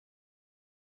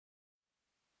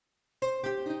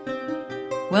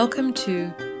Welcome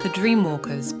to the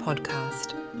Dreamwalkers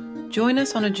podcast. Join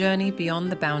us on a journey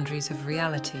beyond the boundaries of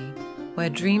reality, where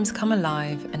dreams come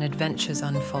alive and adventures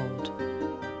unfold.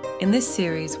 In this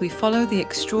series, we follow the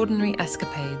extraordinary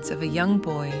escapades of a young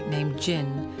boy named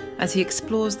Jin as he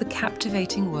explores the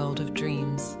captivating world of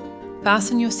dreams.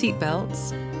 Fasten your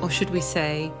seatbelts, or should we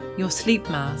say, your sleep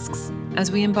masks,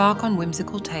 as we embark on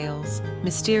whimsical tales,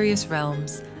 mysterious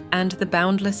realms, and the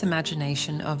boundless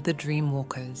imagination of the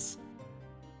Dreamwalkers.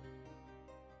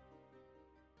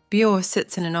 Bjor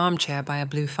sits in an armchair by a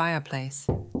blue fireplace.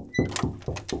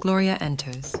 Gloria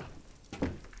enters.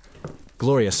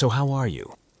 Gloria, so how are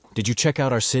you? Did you check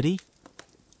out our city?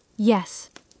 Yes.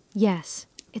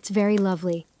 It's very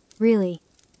lovely, really.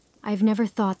 I've never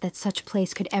thought that such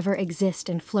place could ever exist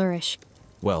and flourish.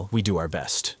 Well, we do our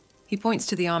best. He points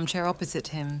to the armchair opposite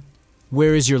him.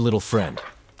 Where is your little friend?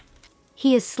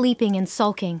 He is sleeping and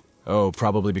sulking. Oh,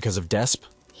 probably because of Desp?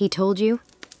 He told you?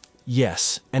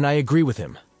 Yes, and I agree with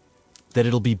him. That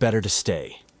it'll be better to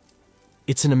stay.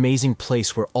 It's an amazing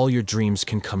place where all your dreams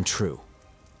can come true.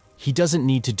 He doesn't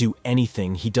need to do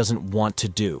anything he doesn't want to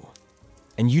do.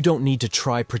 And you don't need to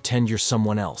try pretend you're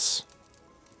someone else.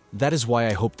 That is why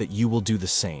I hope that you will do the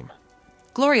same.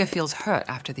 Gloria feels hurt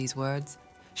after these words.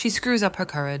 She screws up her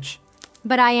courage.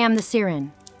 But I am the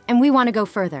Siren, and we want to go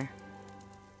further.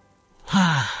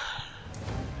 I'm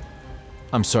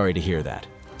sorry to hear that.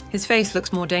 His face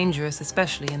looks more dangerous,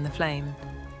 especially in the flame.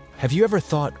 Have you ever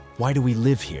thought, why do we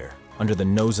live here, under the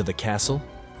nose of the castle?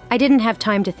 I didn't have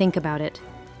time to think about it.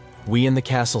 We in the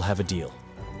castle have a deal.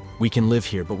 We can live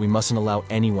here, but we mustn't allow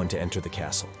anyone to enter the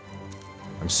castle.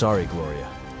 I'm sorry, Gloria,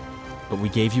 but we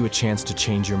gave you a chance to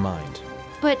change your mind.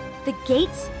 But the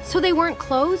gates? So they weren't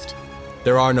closed?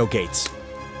 There are no gates,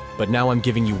 but now I'm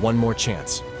giving you one more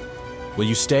chance. Will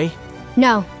you stay?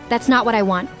 No, that's not what I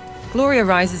want. Gloria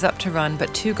rises up to run,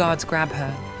 but two guards grab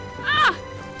her. Ah!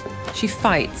 She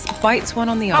fights, bites one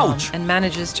on the arm, Ouch! and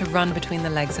manages to run between the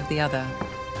legs of the other.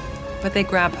 But they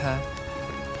grab her,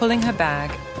 pulling her bag,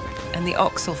 and the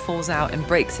oxel falls out and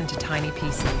breaks into tiny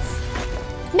pieces.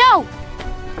 No!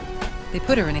 They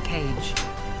put her in a cage.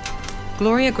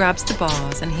 Gloria grabs the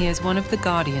bars and hears one of the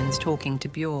guardians talking to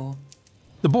Bjor.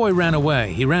 The boy ran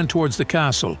away. He ran towards the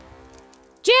castle.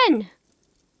 Jin!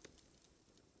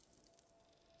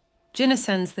 Jin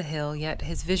ascends the hill, yet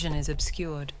his vision is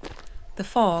obscured. The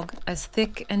fog, as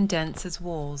thick and dense as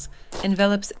walls,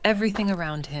 envelops everything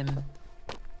around him.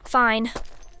 Fine.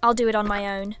 I'll do it on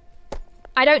my own.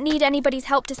 I don't need anybody's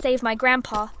help to save my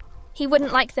grandpa. He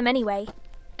wouldn't like them anyway.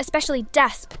 Especially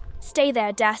Desp. Stay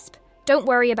there, Desp. Don't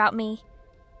worry about me.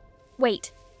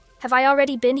 Wait, have I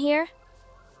already been here?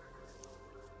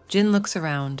 Jin looks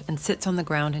around and sits on the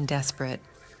ground in desperate.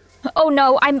 Oh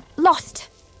no, I'm lost.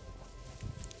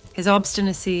 His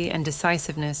obstinacy and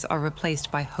decisiveness are replaced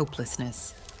by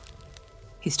hopelessness.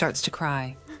 He starts to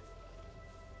cry.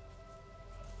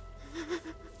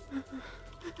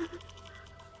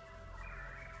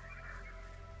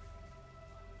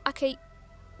 Okay,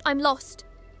 I'm lost.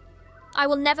 I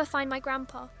will never find my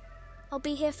grandpa. I'll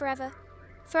be here forever.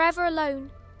 Forever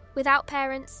alone. Without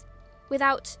parents.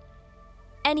 Without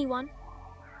anyone.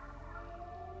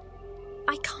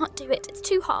 I can't do it. It's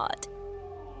too hard.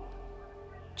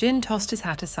 Jin tossed his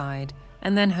hat aside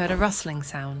and then heard a rustling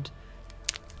sound.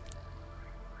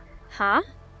 Huh?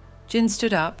 Jin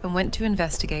stood up and went to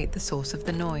investigate the source of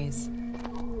the noise.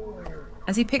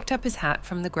 As he picked up his hat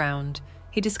from the ground,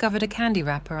 he discovered a candy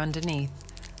wrapper underneath,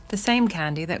 the same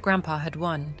candy that Grandpa had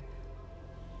won.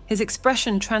 His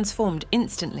expression transformed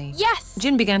instantly. Yes!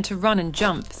 Jin began to run and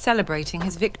jump, celebrating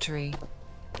his victory.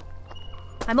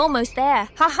 I'm almost there.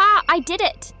 Ha! I did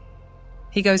it!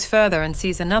 He goes further and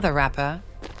sees another wrapper,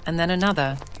 and then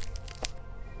another.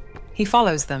 He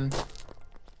follows them.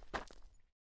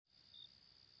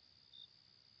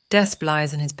 Desp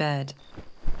lies in his bed.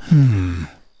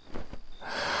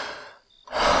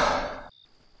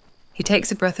 He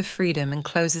takes a breath of freedom and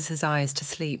closes his eyes to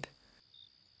sleep.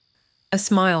 A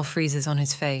smile freezes on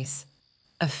his face.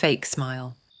 A fake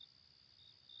smile.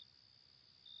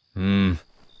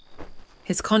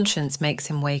 His conscience makes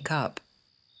him wake up.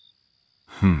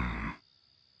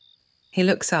 He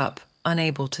looks up,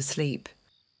 unable to sleep.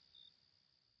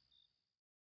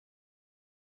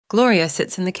 Gloria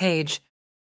sits in the cage,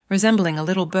 resembling a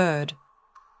little bird.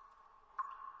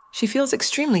 She feels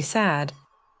extremely sad.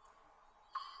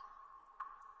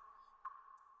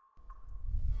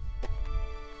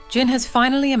 Jin has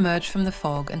finally emerged from the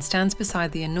fog and stands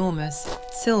beside the enormous,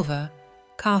 silver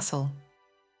castle.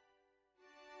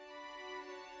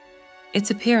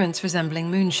 Its appearance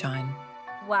resembling moonshine.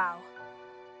 Wow.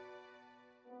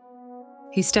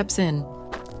 He steps in.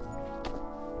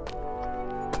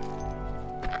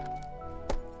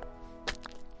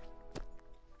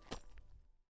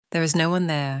 There is no one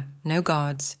there, no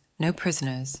guards, no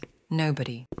prisoners,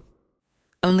 nobody.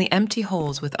 Only empty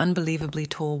halls with unbelievably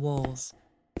tall walls.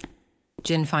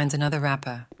 Jin finds another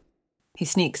wrapper. He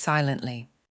sneaks silently.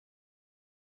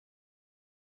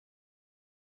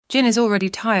 Jin is already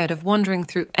tired of wandering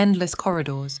through endless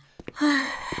corridors.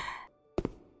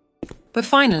 But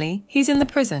finally, he's in the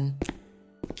prison.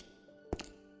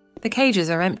 The cages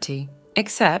are empty,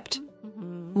 except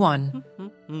one.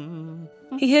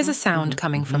 He hears a sound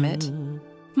coming from it.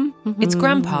 It's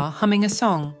Grandpa humming a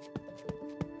song.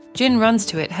 Jin runs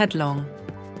to it headlong.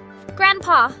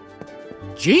 Grandpa!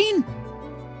 Jean?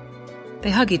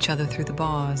 They hug each other through the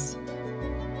bars.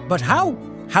 But how?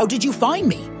 How did you find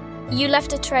me? You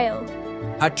left a trail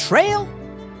A trail?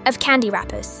 of candy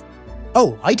wrappers.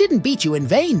 Oh, I didn't beat you in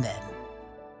vain then.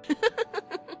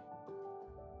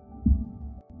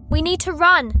 We need to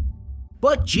run.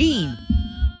 But Jean...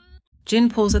 Jin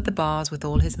pulls at the bars with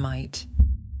all his might.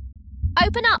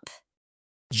 Open up.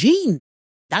 Jean,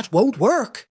 that won't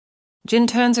work. Jin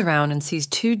turns around and sees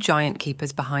two giant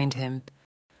keepers behind him.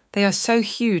 They are so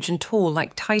huge and tall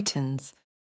like titans.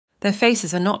 Their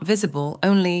faces are not visible,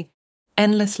 only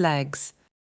endless legs.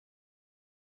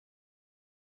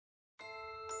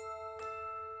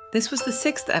 This was the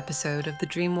 6th episode of the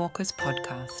Dreamwalkers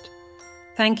podcast.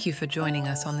 Thank you for joining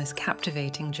us on this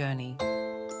captivating journey.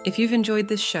 If you've enjoyed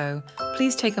this show,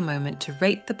 please take a moment to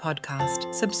rate the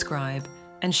podcast, subscribe,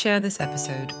 and share this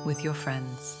episode with your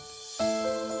friends.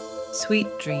 Sweet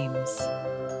dreams.